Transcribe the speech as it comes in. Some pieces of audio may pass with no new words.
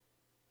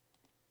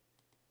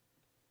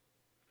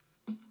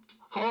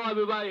Hello,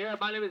 everybody. Here,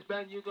 my name is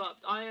Ben Yuko.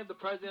 I am the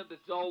president of the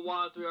Zone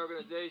 103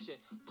 organization.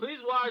 Please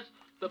watch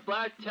the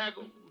Black Tech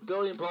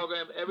Building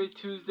Program every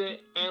Tuesday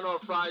and/or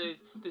Fridays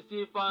to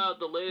see and find out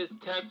the latest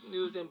tech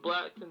news in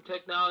blacks and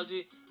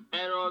technology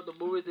and/or the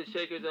movies and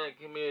shakers in the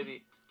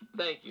community.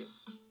 Thank you.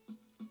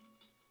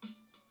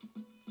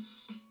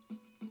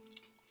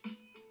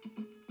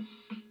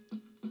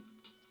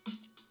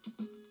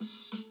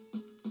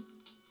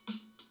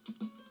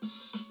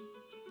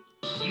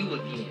 You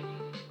again.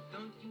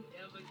 Don't you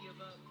ever give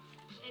up?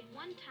 At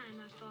one time,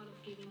 I thought of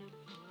giving up,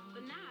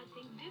 but now I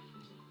think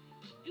differently.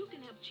 You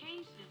can help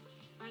change them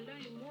by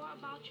learning more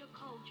about your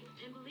culture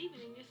and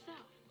believing in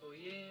yourself. Oh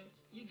yeah,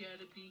 you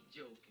gotta be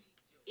joking.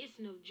 It's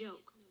no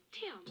joke.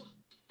 Tim.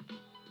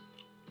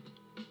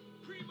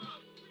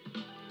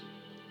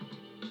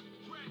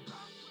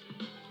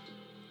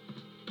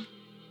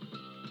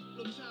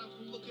 No time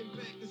for looking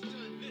back, it's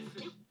done.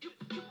 Listen.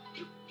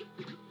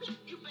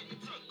 You better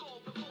take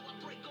off before I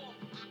break off.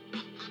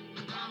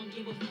 I don't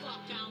give a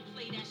fuck, I don't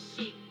play that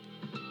shit.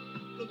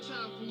 No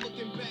time for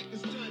looking back,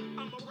 it's done.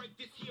 I'ma write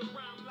this here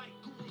rhyme like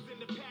gurus in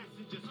the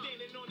passenger.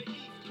 Standing on the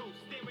East Coast,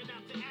 staring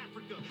out to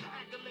Africa.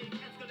 Accolades,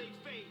 escalades,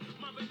 fade.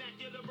 My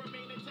vernacular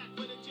remain intact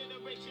for the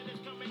generation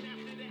that's coming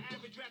after the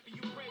average rapper.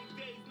 You praise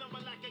days,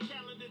 number like a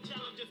calendar.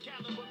 Challengers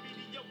caliber,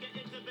 mediocre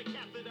into the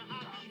catheter.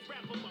 IBs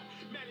wrap 'em up.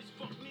 Mad as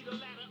fuck, need a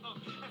ladder up.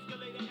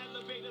 Escalator,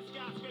 elevator,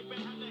 skyscraper,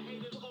 hella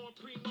haters on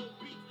primo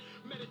beats.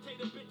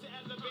 Meditate a bit to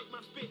elevate my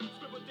spit.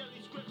 Scribble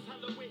deadly scripts,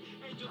 hella with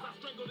angels. I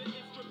strangle the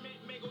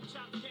instrument, mango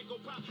chops, can't go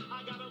pop.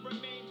 I gotta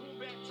remain boom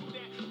back to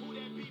that. Who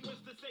that be,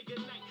 Mr. Say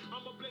goodnight.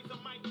 I'ma blaze a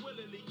mic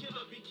willily.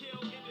 Killer be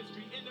kill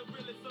industry. In the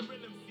realest of real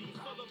MCs.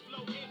 Full of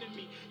flow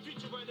enemy.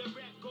 Future of the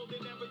rap,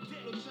 golden ever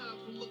dead. No time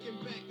for looking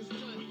back, it's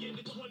done. We in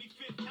the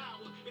 25th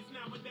hour. It's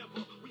now or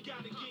never. We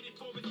gotta get it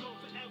for it's gone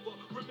forever.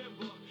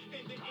 Remember,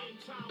 in the end,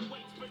 time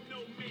waits for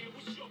no man.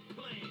 What's your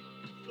plan?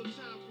 No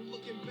time for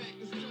looking back,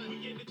 it's done.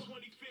 We in the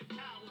 25th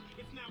hour.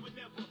 It's now or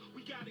never.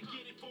 We gotta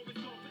get it for it's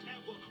gone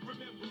forever.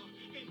 Remember,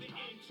 in the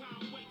end,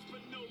 time waits for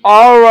no man.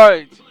 All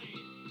right.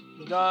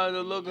 Now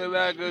the looking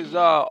back is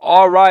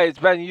all right. It's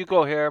Ben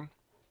Yuko here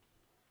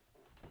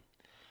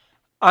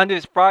on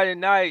this Friday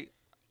night.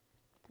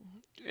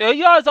 Are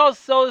you guys all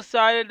so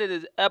excited that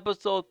it's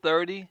episode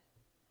 30?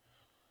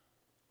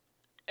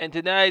 And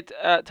tonight's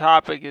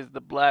topic is the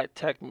black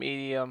tech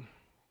medium,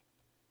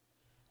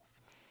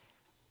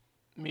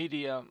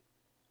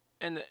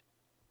 and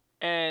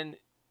and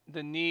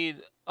the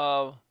need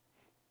of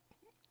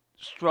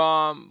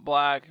strong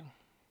black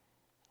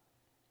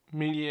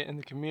media in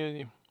the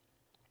community.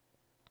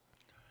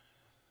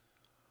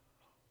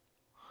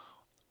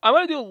 I'm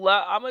gonna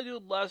do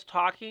less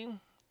talking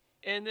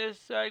in this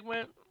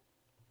segment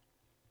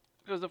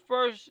because the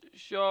first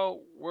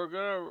show we're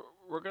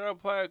gonna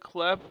play a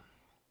clip.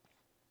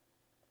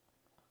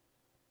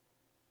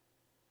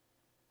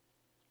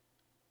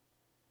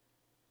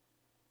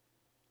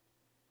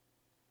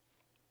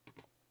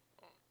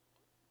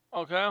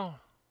 Okay,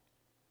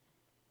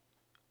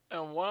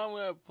 and what I'm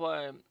gonna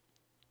play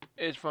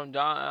is from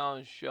Don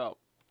Allen's show.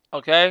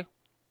 Okay,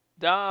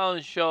 Don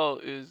Allen's show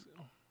is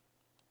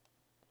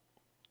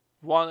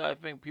one that I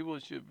think people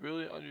should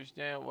really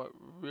understand what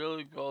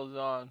really goes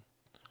on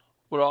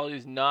with all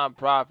these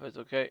nonprofits,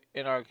 okay,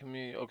 in our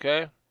community,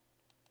 okay?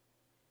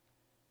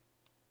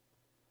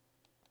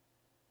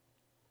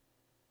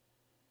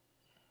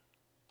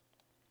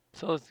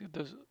 So let's get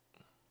this.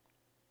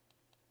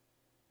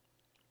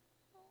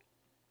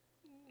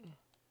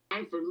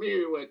 I'm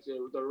familiar with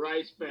the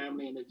Rice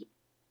family and the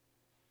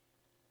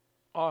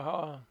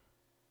Uh,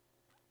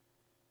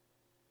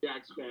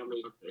 Jacks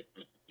family,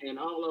 and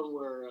all of them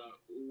were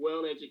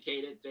well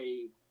educated.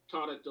 They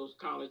taught at those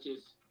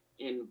colleges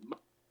in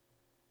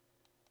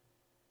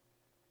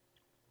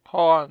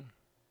hold on.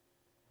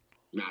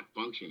 not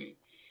functioning.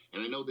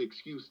 And I know the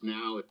excuse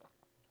now is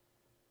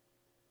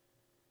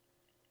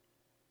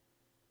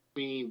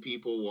seeing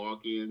people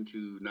walk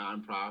into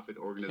nonprofit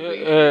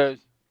organizations Here is.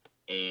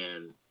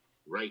 and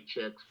write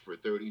checks for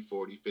 30,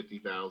 40,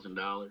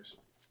 $50,000.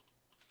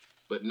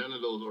 But none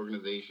of those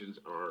organizations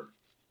are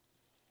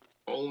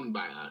owned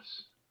by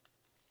us.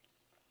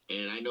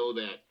 And I know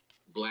that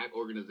black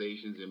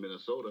organizations in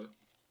Minnesota,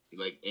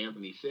 like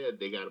Anthony said,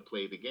 they got to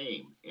play the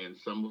game. And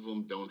some of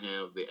them don't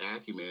have the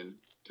acumen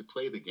to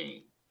play the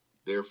game.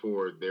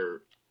 Therefore,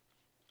 they're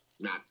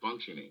not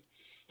functioning.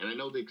 And I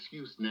know the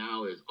excuse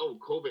now is, oh,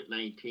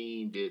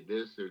 COVID-19 did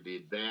this or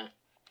did that.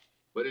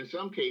 But in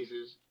some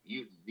cases,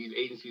 these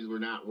agencies were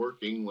not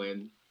working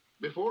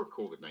before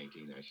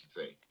COVID-19, I should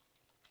say.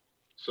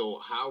 So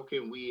how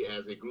can we,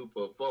 as a group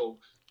of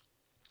folks,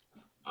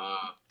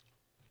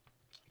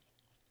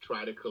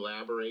 try to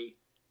collaborate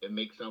and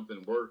make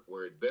something work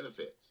where it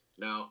benefits?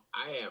 Now,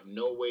 I have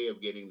no way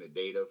of getting the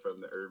data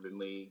from the Urban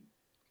League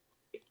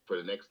for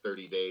the next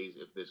 30 days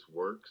if this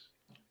works.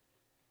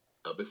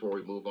 Before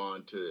we move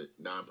on to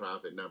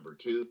nonprofit number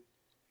two,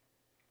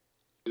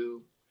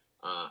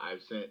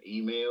 I've sent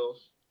emails,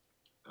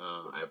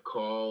 I've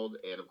called,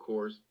 and of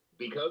course,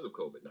 because of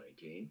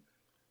COVID-19,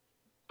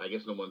 I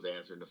guess no one's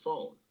answering the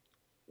phone.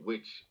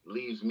 which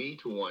leaves me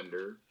to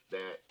wonder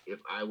that if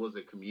I was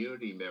a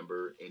community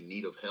member in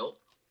need of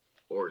help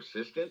or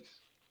assistance,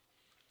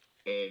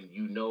 and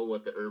you know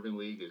what the Urban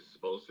League is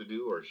supposed to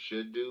do or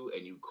should do,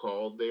 and you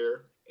called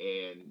there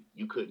and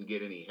you couldn't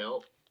get any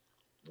help,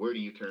 where do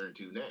you turn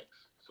to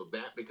next? So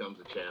that becomes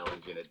a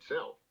challenge in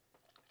itself.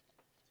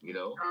 You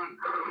know? John,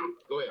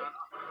 Go ahead.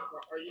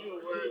 are you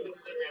aware that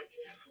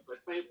the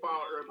St.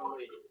 Paul Urban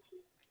League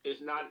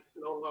is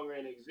no longer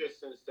in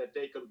existence, that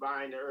they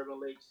combined the Urban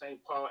League,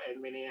 St. Paul,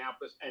 and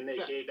Minneapolis, and they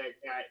gave that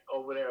guy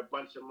over there a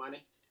bunch of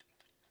money?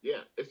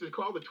 Yeah, it's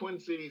called the Twin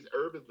Cities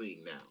Urban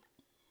League now.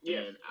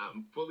 Yes. And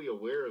I'm fully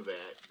aware of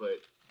that,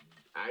 but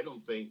I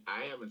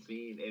haven't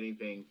seen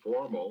anything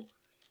formal.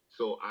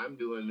 So I'm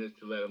doing this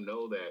to let them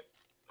know that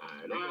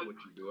I don't know what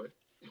you're doing.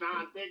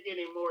 Don, they're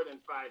getting more than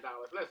 $5.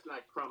 Let's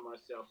not crumb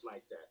ourselves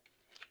like that.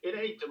 It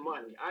ain't the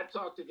money. I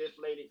talked to this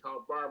lady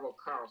called Barbara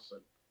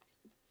Carlson.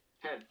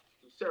 Had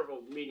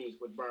several meetings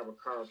with Barbara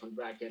Carlson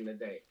back in the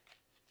day.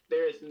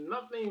 There is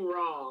nothing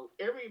wrong.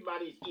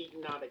 Everybody's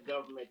eating out of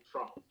government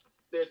trough.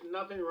 There's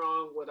nothing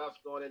wrong with us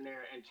going in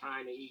there and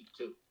trying to eat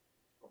too.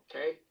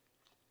 Okay?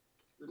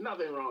 There's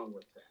nothing wrong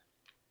with that.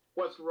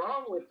 What's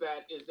wrong with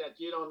that is that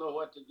you don't know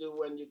what to do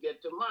when you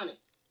get the money.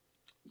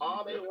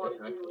 All they want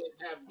to do is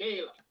have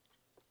gala.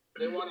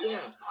 They want to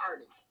have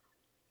party.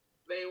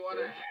 They want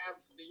to have,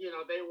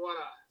 they want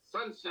to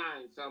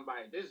sunshine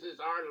somebody. This is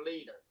our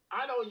leader.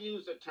 I don't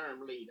use the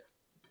term leader.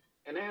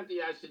 And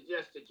Anthony, I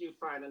suggest that you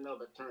find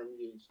another term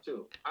used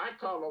too. I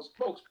call those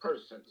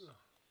spokespersons.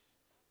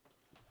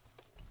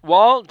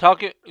 Well,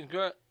 talking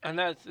good, and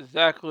that's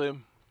exactly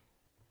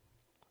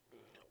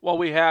what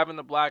we have in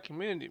the black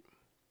community.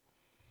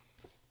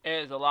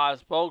 Is a lot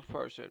of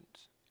spokespersons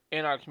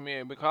in our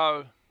community,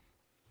 because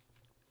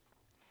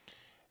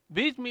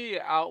these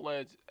media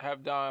outlets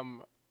have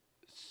done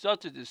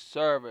such a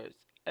disservice,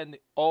 and the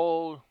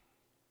old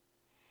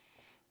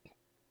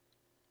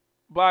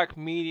black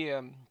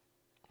media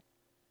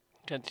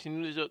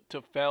continues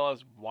to fail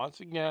us once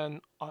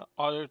again on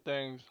other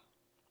things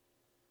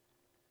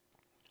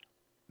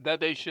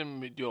that they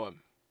shouldn't be doing.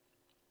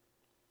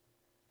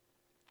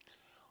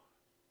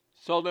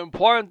 So the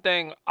important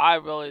thing I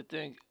really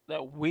think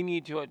that we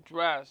need to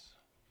address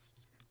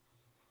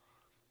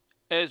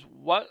is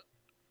what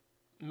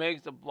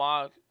makes the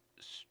black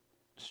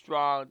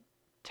strong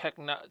tech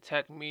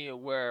media,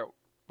 where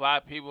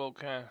black people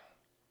can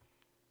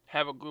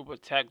have a group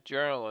of tech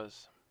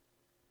journalists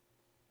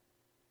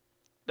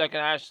that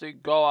can actually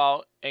go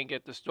out and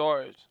get the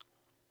stories,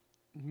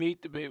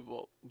 meet the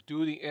people,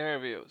 do the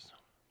interviews.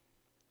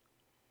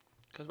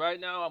 Because right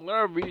now I'm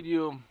going to read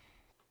you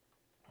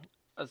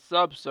a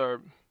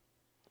subserve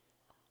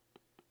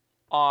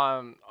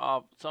on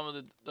some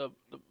of the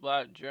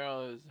black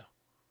journalists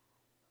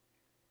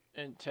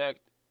in tech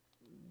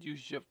you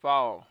should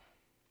follow.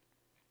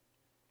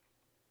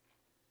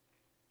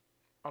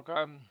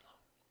 Okay?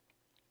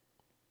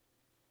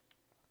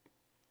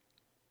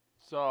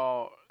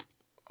 So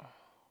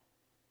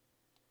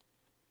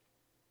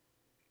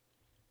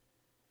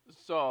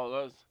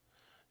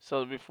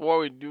before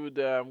we do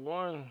that, I'm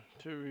going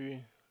to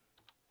read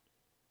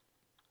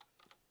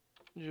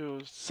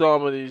you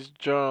some of these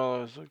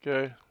journalists,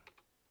 okay?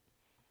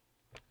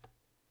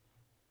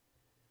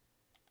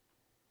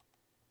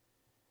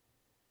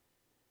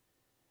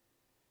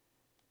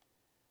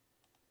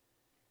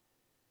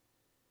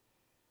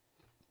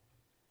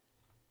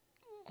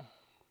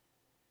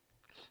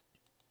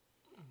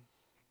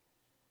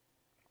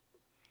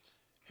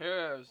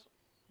 Here's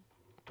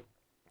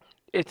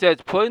it says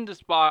putting the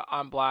spot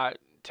on black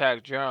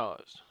tech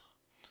journalists.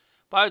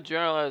 Black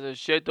journalists is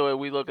shit the way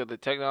we look at the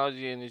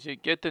technology industry.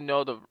 Get to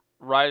know the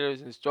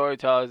writers and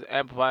storytellers,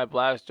 amplifying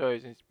black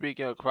stories and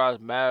speaking across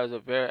matters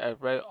of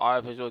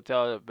artificial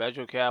intelligence,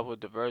 venture capital,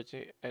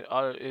 diversity, and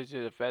other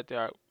issues affecting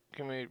our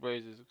community,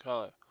 races, and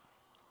color.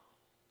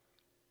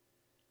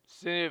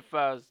 Senior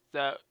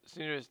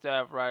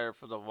staff writer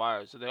for The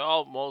Wire. So they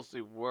all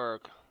mostly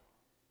work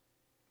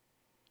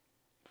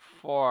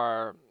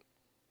for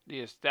the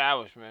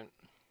establishment.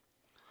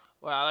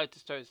 Well, I like to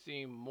start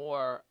seeing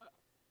more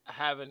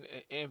having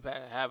an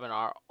impact, having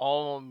our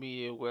own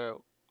media where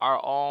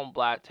our own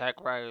black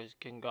tech writers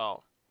can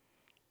go,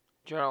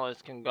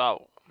 journalists can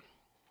go,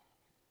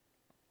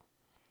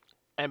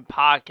 and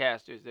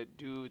podcasters that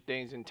do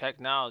things in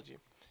technology.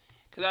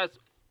 Because that's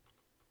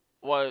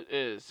what it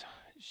is.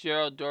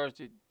 Cheryl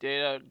Dorsey,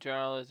 data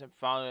journalist and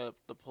founder of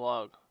The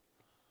Plug.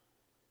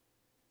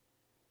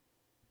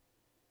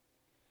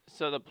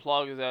 So The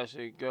Plug is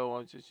actually a good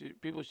one. So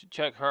people should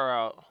check her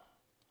out.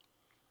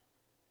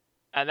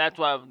 And that's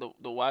why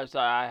the website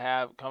I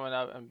have coming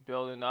up and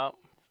building up.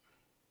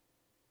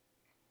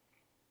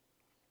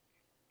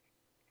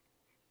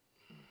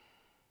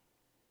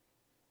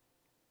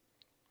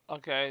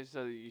 Okay,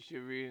 so you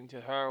should read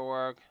into her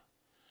work.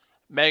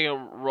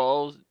 Megan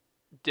Rose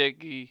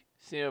Dickey,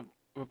 senior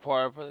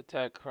reporter for the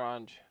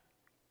TechCrunch.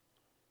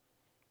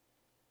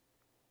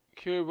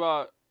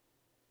 Kimba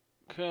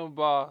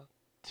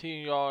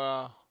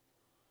Tignora,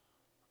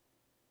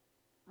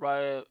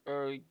 writer of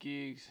Early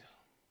Geeks.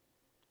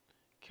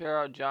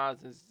 Carol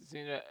Johnson,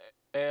 senior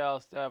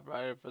AL staff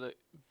writer for the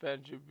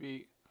Venture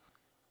Beat,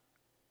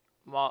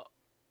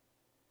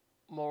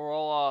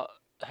 Morola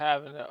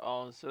having their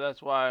own. So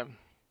that's why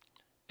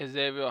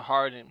Xavier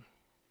Harding.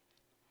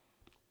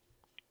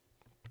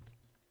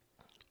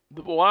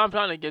 What I'm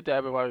trying to get to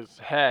everybody's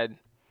head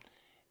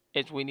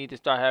is we need to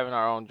start having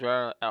our own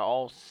journal, our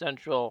own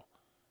central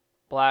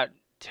black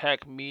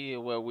tech media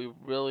where we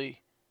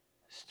really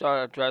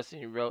start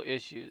addressing real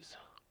issues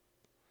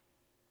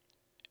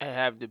and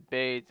have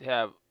debates,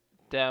 have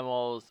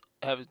demos,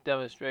 have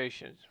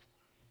demonstrations.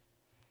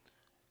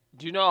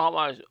 Do you know how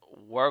much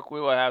work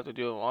we would have to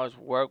do and how much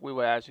work we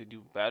would actually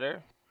do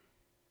better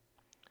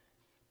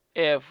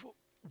if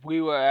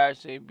we were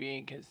actually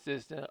being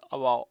consistent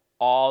about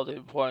all the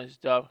important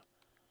stuff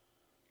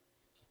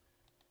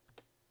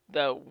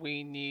that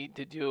we need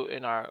to do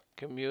in our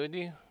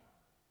community?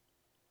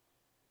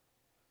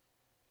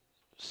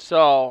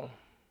 So,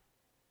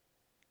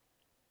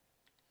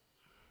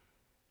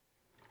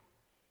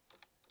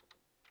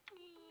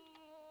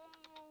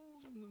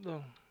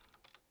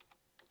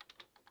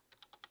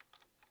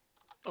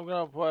 I'm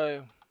gonna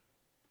play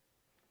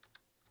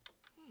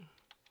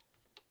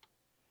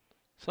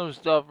some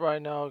stuff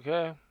right now,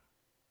 okay?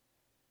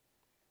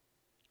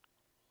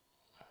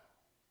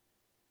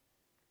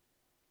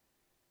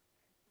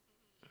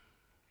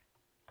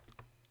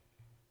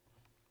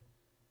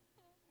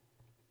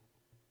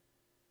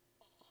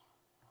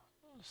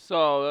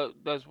 So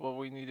that's what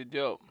we need to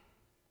do.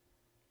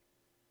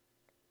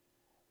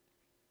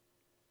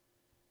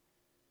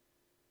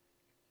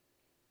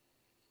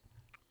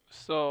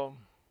 So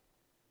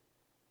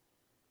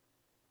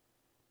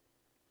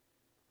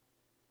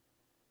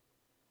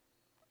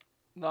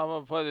now I'm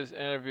gonna play this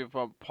interview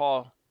from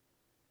Paul.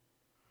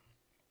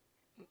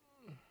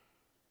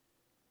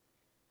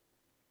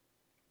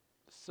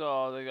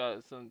 So they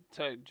got some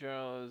tech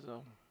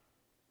journalism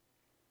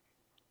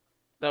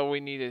that we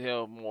need to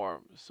hear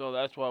more. So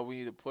that's why we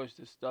need to push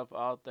this stuff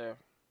out there.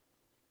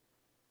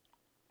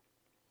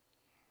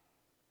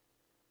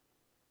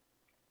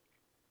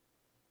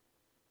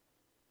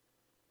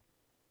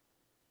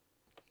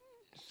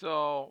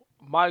 So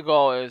my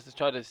goal is to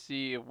try to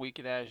see if we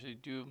can actually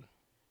do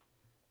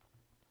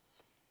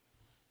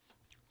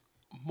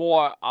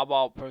more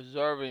about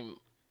preserving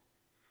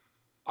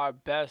our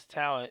best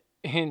talent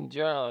in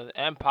journalism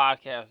and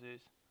podcasters.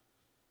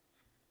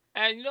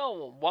 And you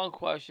know, one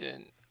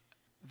question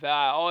that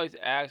I always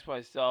ask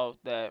myself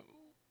that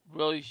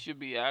really should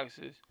be asked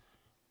is,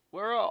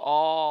 where are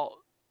all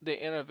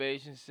the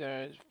innovation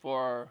centers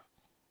for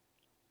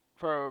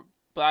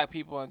black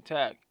people in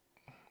tech?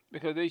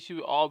 Because they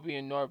should all be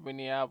in North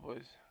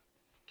Minneapolis.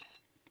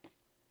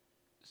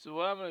 So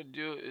what I'm gonna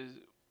do is,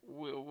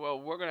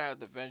 we're gonna have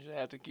to eventually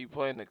have to keep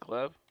playing the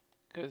clip,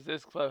 because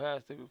this clip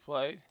has to be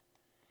played,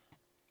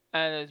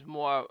 and it's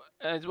about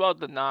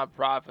the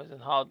nonprofits and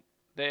how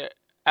they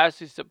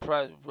actually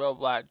suppress real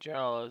black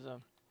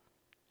journalism.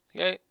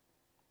 Okay,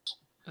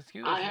 let's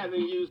keep I listening.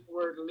 haven't used the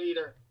word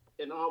leader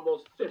in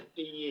almost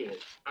 50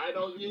 years. I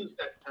don't use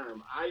that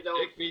term. I don't.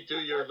 Take me to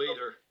your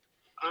leader.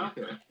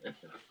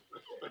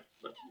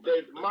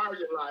 They're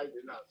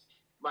marginalizing us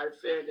by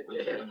saying that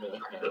they have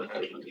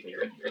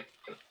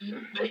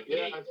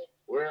Yes,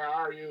 where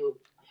are you?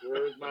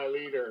 Where's my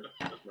leader?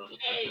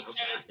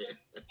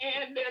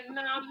 and they're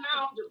not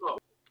knowledgeable.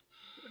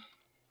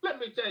 Let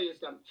me tell you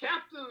something.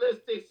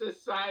 Capitalistic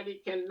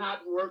society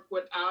cannot work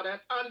without an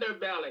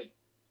underbelly.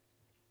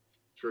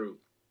 True.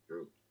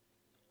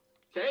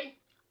 Okay?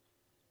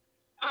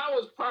 I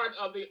was part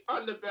of the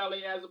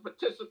underbelly as a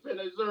participant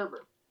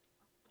observer.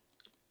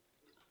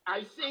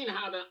 I've seen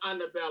how the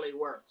underbelly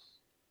works.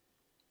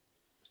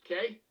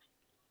 Okay?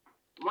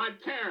 My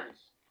parents,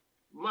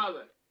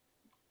 mother,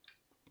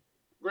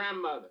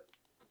 grandmother,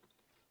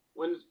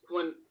 when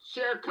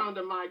Cher come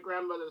to my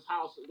grandmother's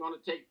house and going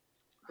to take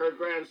her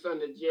grandson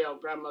to jail,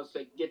 grandmother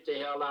said, "Get the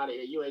hell out of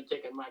here. You ain't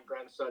taking my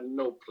grandson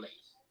no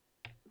place."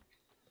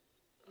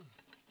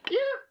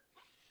 Here,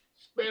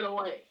 spit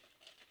away.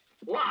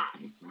 Why?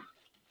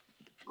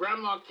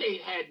 Grandma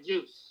Kate had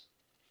juice.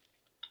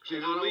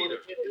 She's a leader.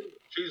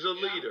 She's a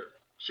leader.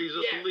 She's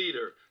a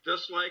leader.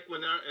 Just like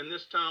in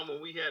this town when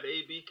we had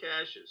AB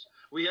Caches,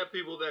 we had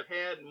people that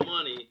had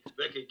money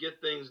that could get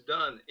things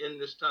done in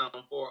this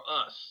town for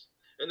us.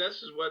 And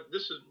this is what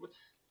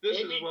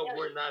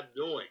we're not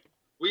doing.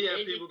 We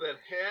have people that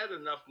had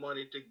enough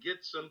money to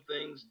get some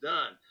things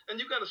done. And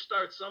you got to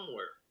start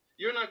somewhere.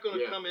 You're not going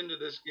to come into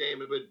this game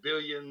with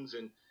billions,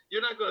 and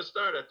you're not going to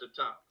start at the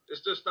top.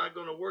 It's just not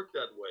going to work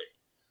that way.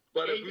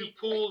 But if we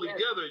pool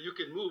together, you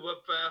can move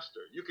up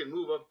faster. You can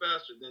move up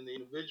faster than the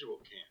individual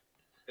can.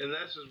 And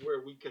that's just where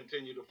we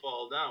continue to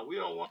fall down. We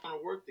don't want to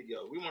work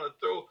together. We want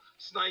to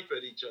snipe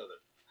at each other.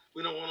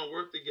 We don't want to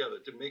work together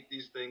to make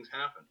these things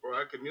happen for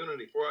our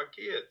community, for our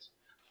kids,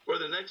 for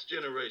the next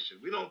generation.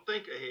 We don't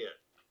think ahead.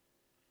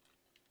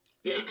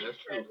 Yeah, that's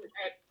true.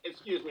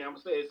 Excuse me, I'm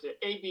going to say this.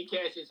 AB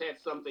Caches had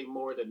something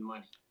more than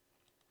money.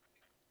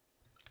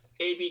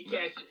 AB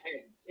had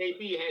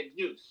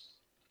juice.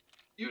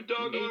 You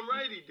doggone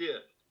right he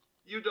did.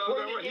 You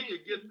doggone right. He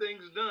could get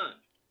things done.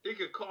 He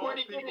could call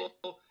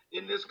people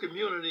in this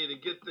community to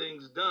get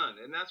things done.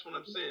 And that's what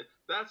I'm saying.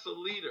 That's a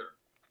leader.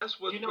 That's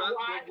what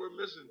we're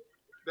missing.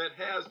 That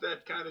has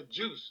that kind of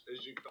juice,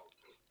 as you call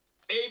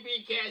it.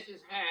 A.B.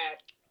 Cassius had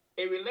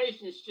a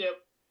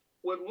relationship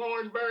with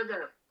Warren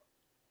Burger.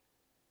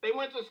 They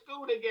went to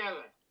school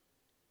together.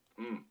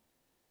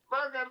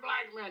 Burger and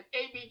Blackman.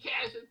 A.B.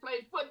 Cassius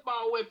played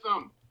football with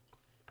them.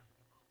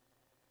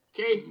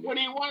 Okay, when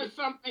he wanted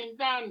something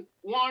done,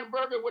 Warren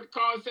Burger would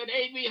call and said,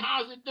 A.B.,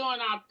 how's it doing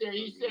out there?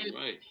 He said,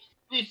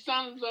 these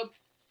sons of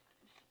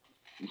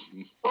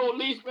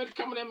policemen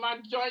coming in my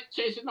joint,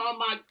 chasing all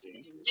my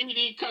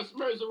GD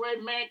customers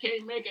away. Man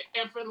can't make an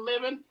effing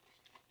living.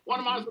 What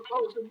am I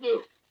supposed to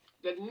do?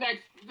 The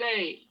next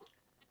day,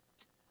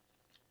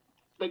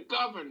 the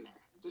governor,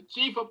 the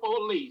chief of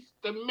police,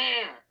 the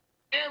mayor,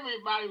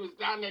 everybody was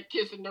down there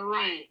kissing the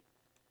rain.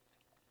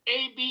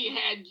 A.B.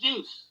 had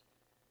juice.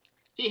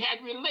 He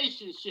had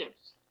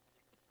relationships.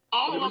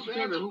 All of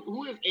them.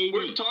 Who is A.B.?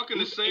 We're talking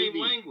the same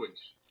language.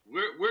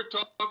 We're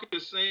talking the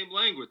same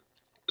language.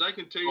 I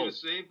can tell you the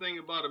same thing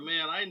about a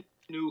man I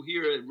knew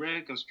here at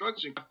Rand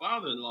Construction, my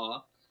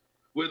father-in-law,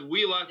 with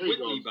Wheelock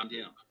Whitney by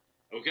him.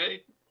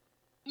 Okay?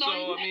 No,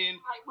 so, I mean,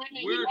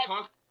 we're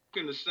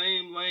talking the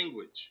same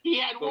language. He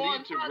had but Warren we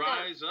need to Burger.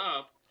 rise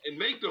up and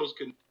make those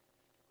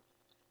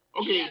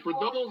Okay,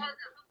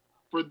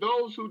 for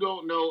those who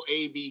don't know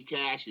A.B.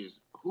 Cassius,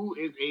 who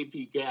is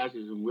A.B.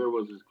 Cassius and where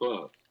was his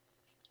club?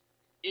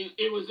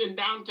 It was in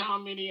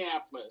downtown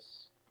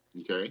Minneapolis.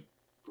 Okay.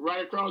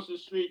 Right across the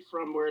street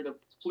from where the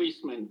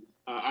policeman,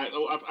 I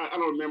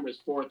don't remember his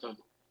fourth.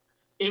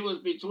 It was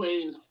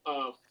between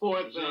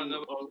 4th and...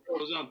 It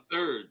was on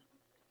 3rd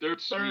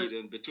Street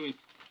and between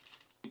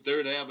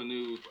 3rd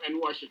Avenue and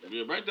Washington.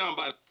 Yeah, right down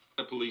by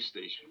the police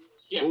station.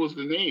 Yeah. What was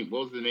the name?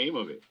 What was the name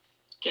of it?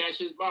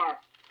 Cassius Bar.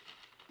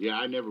 Yeah,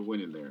 I never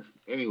went in there.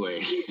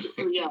 Anyway.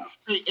 Yeah.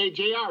 Hey,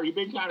 JR, you've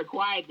been kind of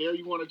quiet there.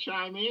 You want to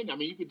chime in? I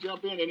mean, you can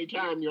jump in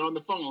anytime you're on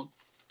the phone.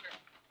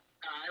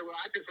 Well,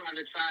 I just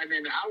wanted to chime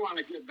in. I want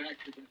to get back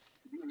to the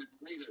community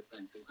leader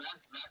thing, because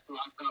that's what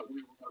I thought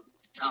we were going to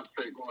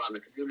concentrate more on,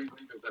 the community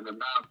leaders and the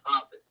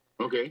nonprofit.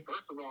 Okay.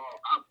 First of all,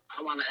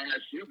 I want to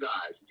ask you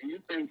guys, do you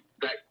think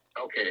that,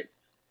 okay,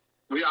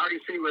 we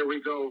already see where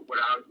we go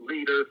with our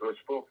leaders or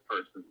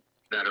spokespersons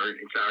that are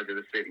in charge of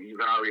the city. You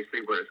can already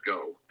see where it's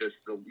go.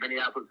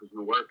 Minneapolis is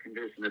in the worst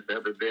condition it's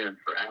ever been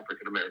for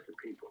African-American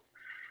people.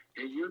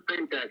 Do you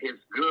think that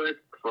it's good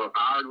for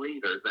our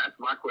leaders? That's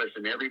my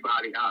question,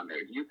 everybody on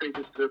there. Do you think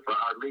it's good for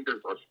our leaders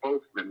or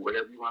spokesmen,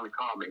 whatever you want to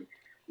call me?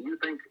 Do you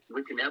think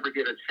we can ever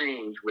get a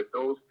change with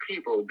those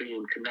people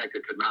being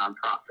connected to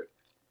nonprofits?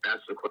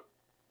 That's the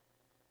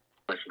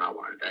question I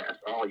wanted to ask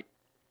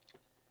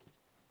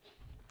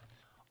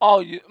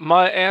all you.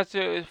 My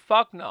answer is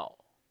fuck no.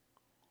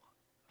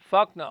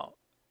 Fuck no.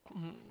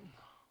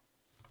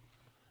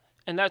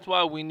 And that's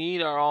why we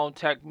need our own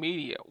tech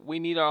media. We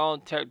need our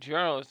own tech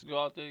journalists to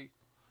go out there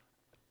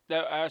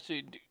that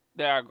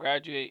are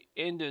graduate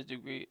in this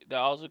degree that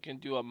also can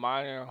do a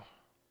minor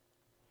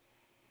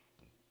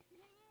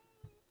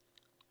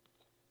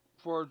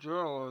for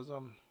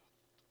journalism.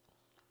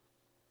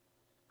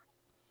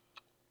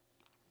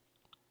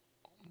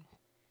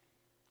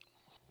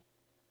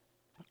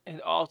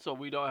 And also,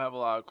 we don't have a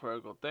lot of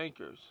critical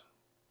thinkers.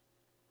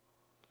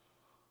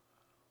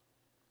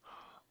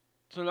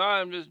 So now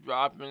I'm just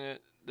dropping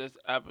this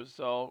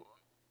episode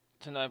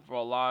tonight for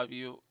a lot of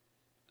you.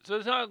 So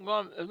it's not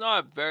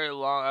a very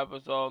long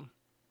episode,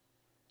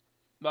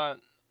 but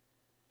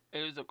it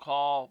is a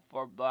call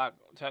for black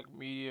tech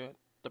media,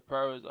 the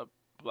purpose of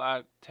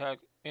black tech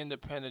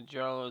independent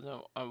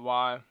journalism, and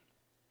why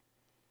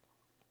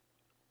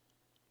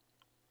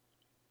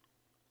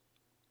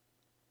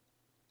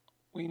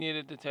we need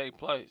it to take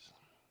place.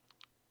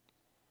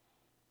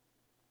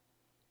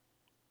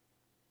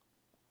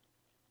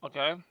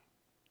 Okay?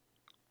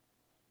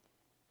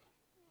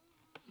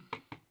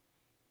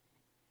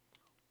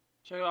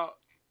 Check out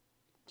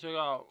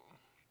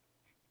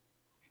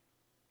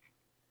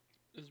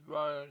this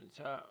brother in the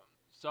chat.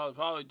 So I'll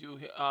probably do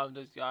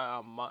this guy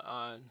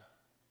on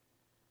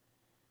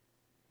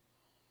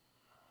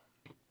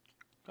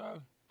okay.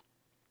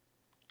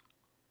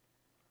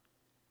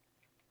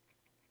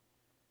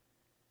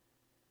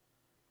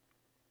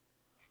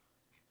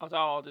 I'll talk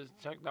all this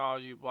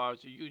technology blog,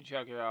 so you can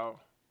check it out.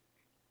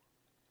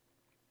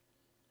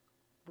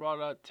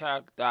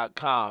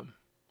 BrotherTech.com.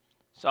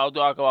 So I'll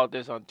talk about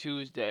this on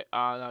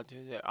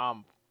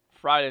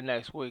Friday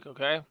next week,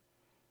 okay?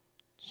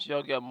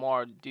 She'll get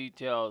more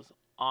details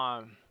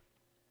on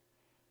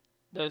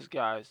this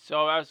guy.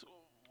 So that's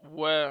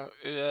where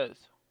it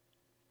is.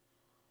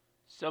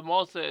 So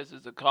most of this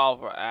is a call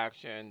for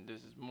action.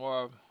 This is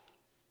more of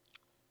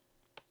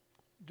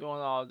doing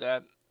all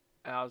that.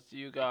 And I'll see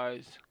you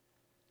guys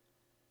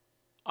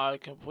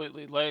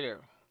completely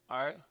later.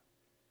 Alright?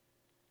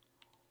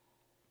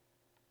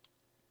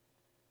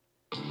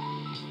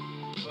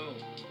 Oh,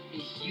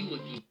 it's you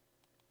again.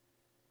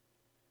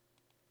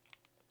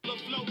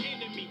 Flow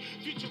enemy,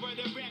 future of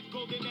the rap,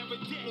 golden era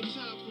dead. No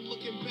time for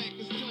looking back.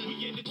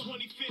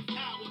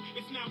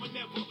 now or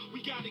never.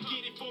 We gotta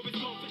get it for it's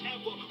gone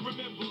forever.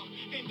 Remember,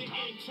 in the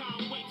end,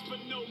 time waits for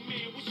no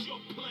man. What's your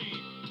plan?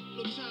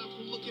 No time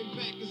for looking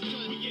back, it's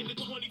done. We in the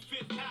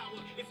 25th hour,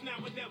 it's now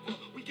or never.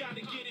 We gotta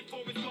get it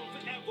for it's gone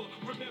forever.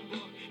 Remember,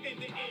 in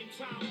the end,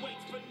 time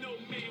waits for no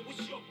man.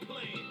 What's your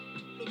plan?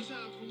 No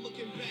time for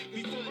looking back,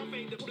 it's before done. I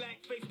fade the black,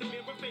 face the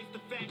mirror, face the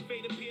fact,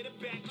 fade appear to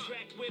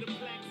backtrack. Where the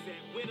plaques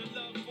at? Where the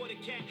love for the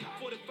cat?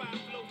 45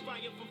 flow,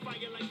 fire for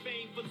fire like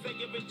fame. For Zaire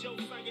and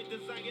Josiah,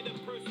 desire to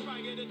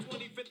perspire. The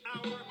 25th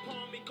hour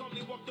upon me,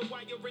 calmly walk the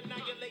wire,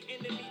 annihilate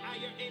enemy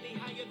ire. Any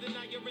higher than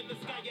I are in the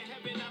sky of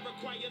heaven, I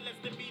require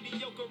less than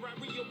mediocre. I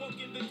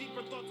reawoke in the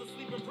deeper thoughts of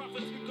sleeping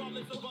prophets,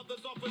 regardless of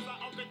others' offers.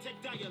 I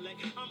architect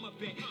dialect. I'm a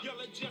bet y'all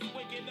are just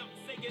waking up,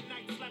 say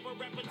goodnight, slap a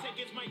rapper, take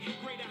his mic,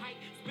 greater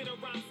height, spit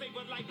around, save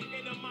a life.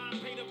 In a mind,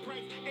 pay the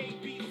price. A,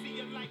 B,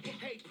 C alike.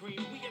 Hey, Preem,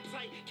 we are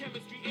tight.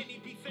 Chemistry, any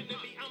beats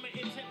enemy. I'm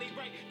intently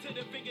right to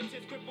the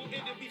fingertips, crippled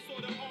enemy,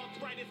 sort of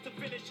arthritis to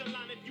finish a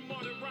line. If you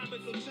modern rhymers,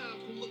 no time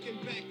for looking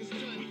back, it's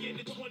done. We in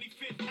the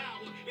 25th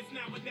hour, it's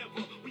now or never.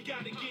 We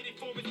gotta get it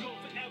for it's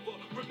gone forever.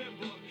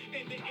 Remember,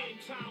 in the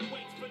end, time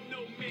waits for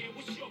no man.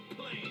 What's your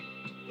plan?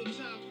 No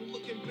time for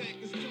looking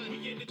back, it's done. We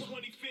in the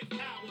 25th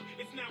hour,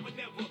 it's now or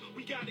never.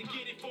 We gotta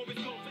get it for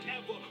it's gone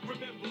forever.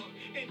 Remember,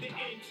 in the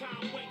end,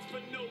 time waits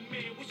for no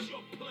man. What's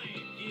your plan?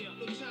 Yeah,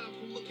 no time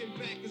for looking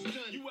back, it's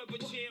done. You ever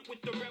chant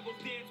with the rebels,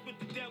 dance with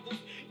the devils,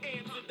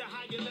 amps at the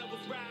higher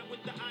levels, ride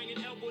with the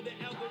iron elbow to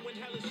elbow when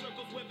hell is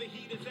circles where the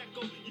heat is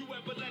echo. You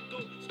ever let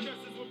go?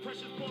 Stresses when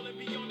pressure's falling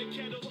beyond the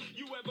kettle.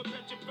 You ever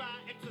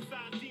petrify,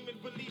 exercise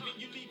demons, believing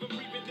you leave them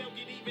breathing, they'll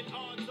get even.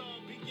 Odds are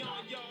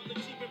beyond y'all,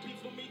 achieving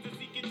peaceful means of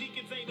seeking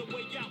deacons ain't a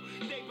way out.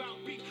 They bout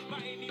beat by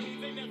any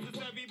means ain't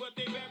necessary, but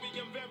they very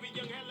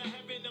young, hella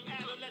heaven. Them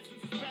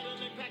adolescents is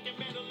peddling, packing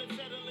metal and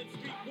settling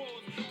street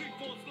wars.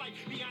 3/4 light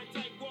behind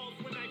tight walls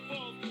when I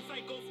fall.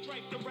 Psycho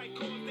strike the right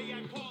chords, they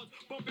I pause.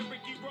 Bumping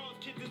Ricky Ross,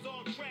 kids is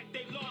all crack,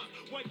 they lost.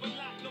 Wipe a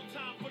lot, no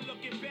time for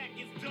looking back,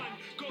 it's done.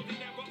 Golden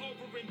era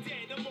over and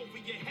dead, I'm over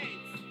your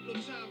heads. No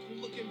time for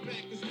looking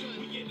back, it's done.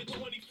 We in the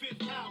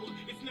 25th hour,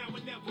 it's now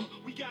or never.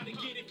 We gotta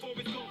get it for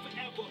it's gone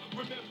forever.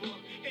 Remember,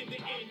 in the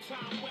end,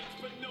 time waits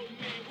for no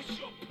man. What's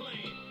your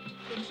plan?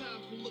 No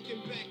time for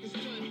looking back, it's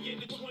done. We in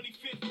the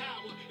 25th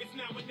hour, it's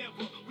now or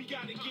never. We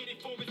gotta get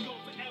it for it's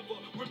gone forever.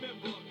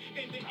 Remember,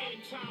 in the end,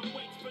 time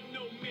waits for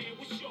no man.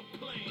 What's your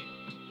plan?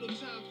 No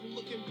time for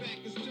looking back,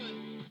 it's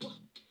done.